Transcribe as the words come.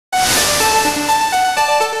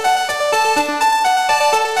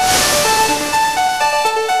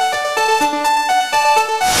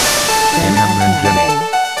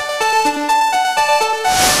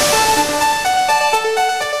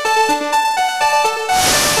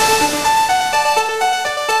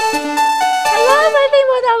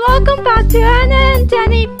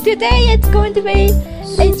today it's going to be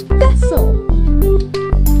a special.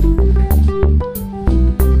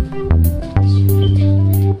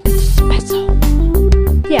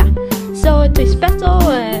 Yeah, so it's a special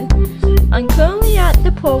and I'm currently at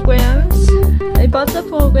the programs. I bought the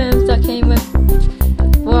programs that came with,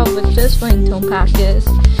 well, with this ringtone package.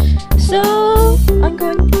 So I'm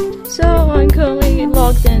currently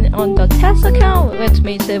logged in on the test account, which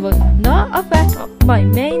means it will not affect my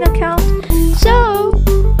main account. So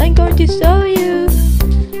I'm going to show you.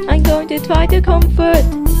 I'm going to try to convert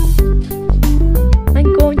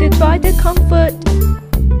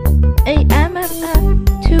a MMF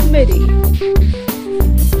to MIDI.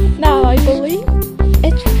 Now I believe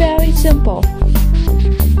it's very simple.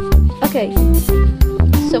 Okay,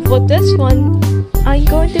 so for this one, I'm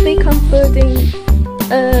going to be converting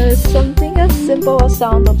something as simple as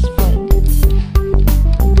sound of spring.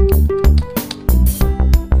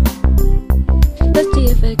 Let's see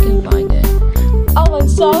if I can find it. Oh, I'm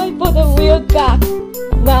sorry for the weird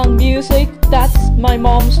background music. That's my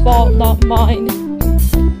mom's fault, not mine.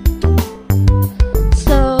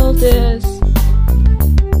 So there's...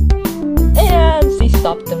 and she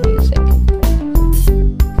stopped the music.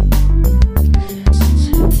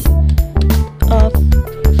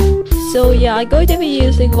 So yeah, I'm going to be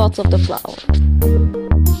using lots of the flower.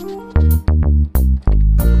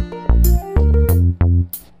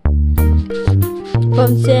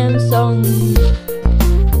 From Samsung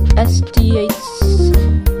SDH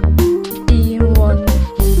E100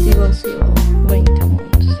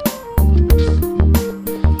 ringtones.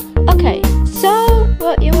 Okay, so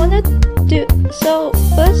what you wanna do, so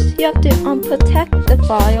first you have to unprotect the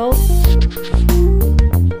file.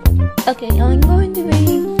 Okay, I'm going to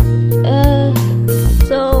be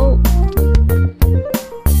so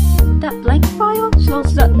that blank file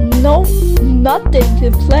shows that nothing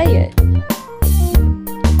to play it.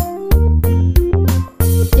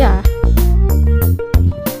 Yeah.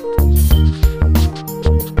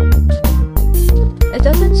 It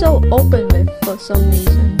doesn't show open with for some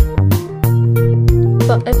reason.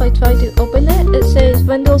 But if I try to open it, it says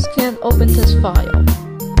Windows can't open this file.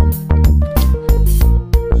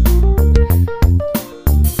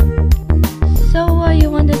 So what you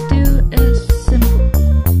want to do is simple.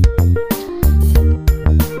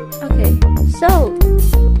 Okay, so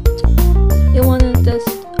you want to just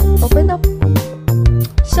open up.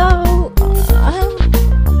 So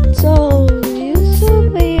you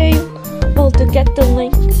should be able to get the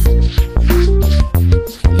link.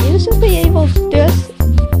 You should be able to just.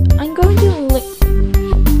 I'm going to link.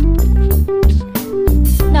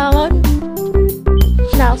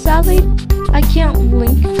 Now sadly I can't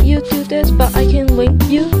link you to this, but I can link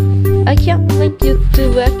you. I can't link you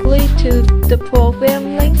directly to the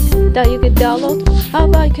program link that you can download.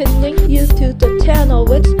 However, I can link you to the channel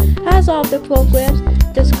which has all the programs.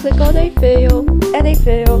 Just click on a file, and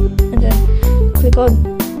then click on,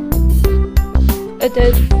 and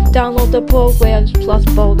then download the programs plus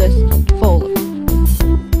bonus folder.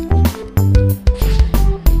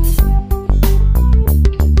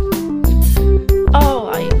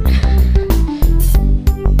 Alright.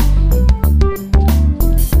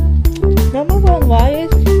 Number 1, why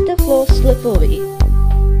is the floor slippery?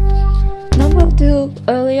 Number 2,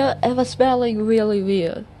 earlier it was smelling really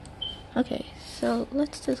weird. Okay. So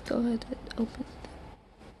let's just go ahead and open it.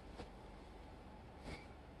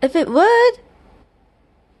 If it would,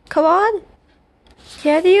 come on,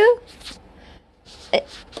 can you?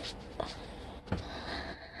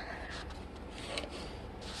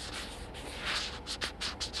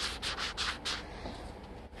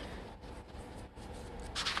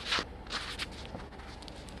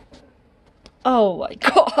 Oh my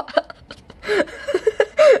god.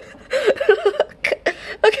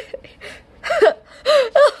 Okay.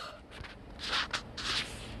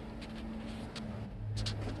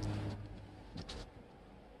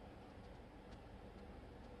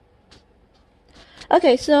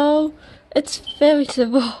 Okay, so it's very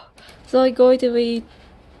simple. So I'm going to be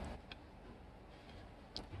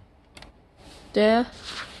there,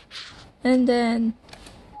 and then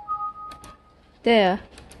there.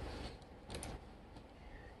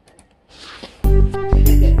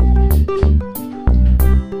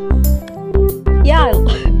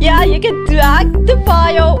 Yeah, you can drag the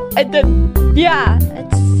file and then, yeah,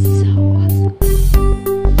 it's so awesome.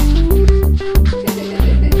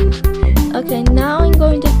 Okay, now I'm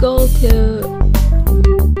going to go to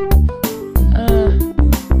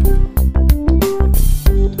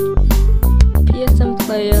PSM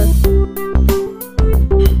player.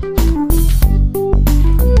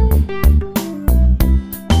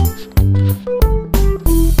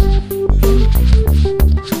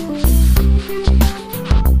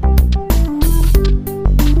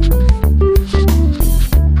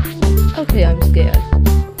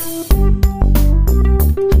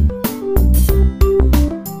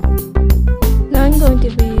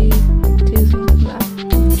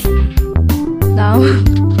 down.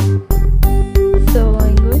 So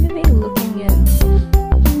I'm going to be looking at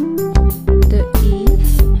the E.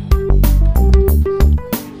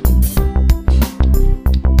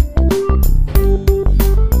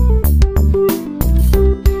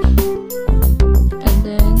 And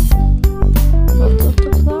then lots of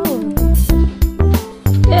the flowers.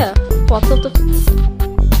 Yeah, lots of the.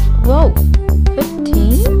 Whoa,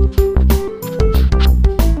 15?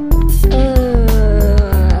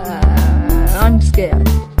 I'm scared.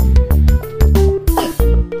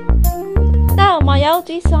 Now my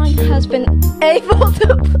LG sign has been able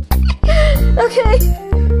to. Okay.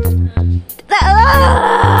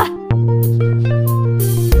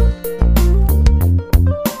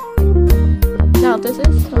 Now this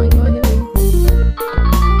is how I'm going to be.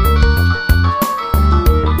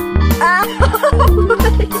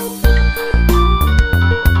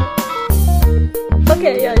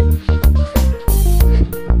 Okay, yeah.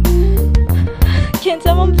 Can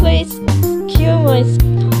someone please cue my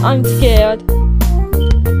I'm scared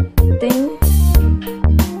thing?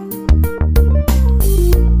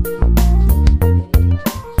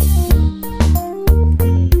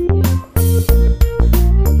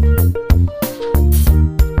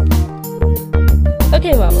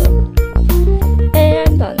 Okay, Mama.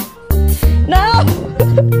 And done. Now,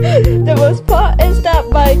 the worst part is that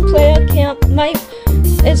my player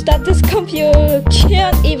is that this computer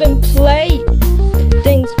can't even play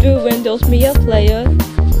things through Windows Media Player.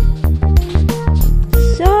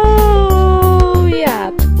 So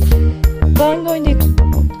yeah, but I'm going to.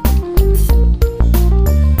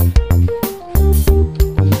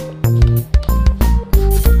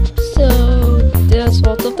 So there's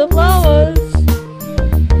lots of the flowers.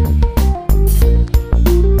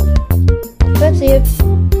 Let's see if.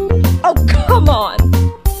 Oh, come on!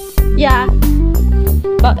 Yeah,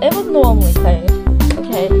 but it was normally playing.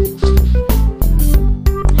 Okay.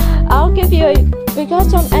 I'll give you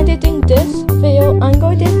because I'm editing this video, I'm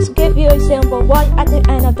going to give you a sample right at the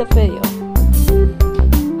end of the video.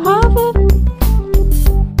 However,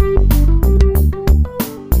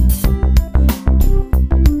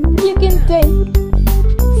 you can think.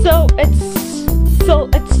 So it's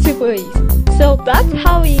super easy. So that's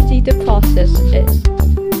how easy the process is.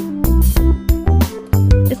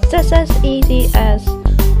 It's just as easy as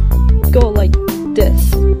go like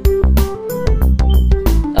this.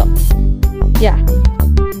 Oh, yeah.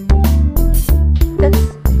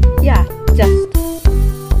 Yeah, just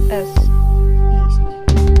as easy.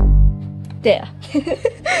 There.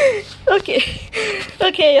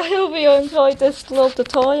 Okay, I hope you enjoyed this little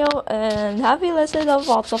tutorial and happy listening of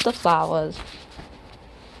lots of the flowers.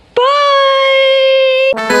 Bye!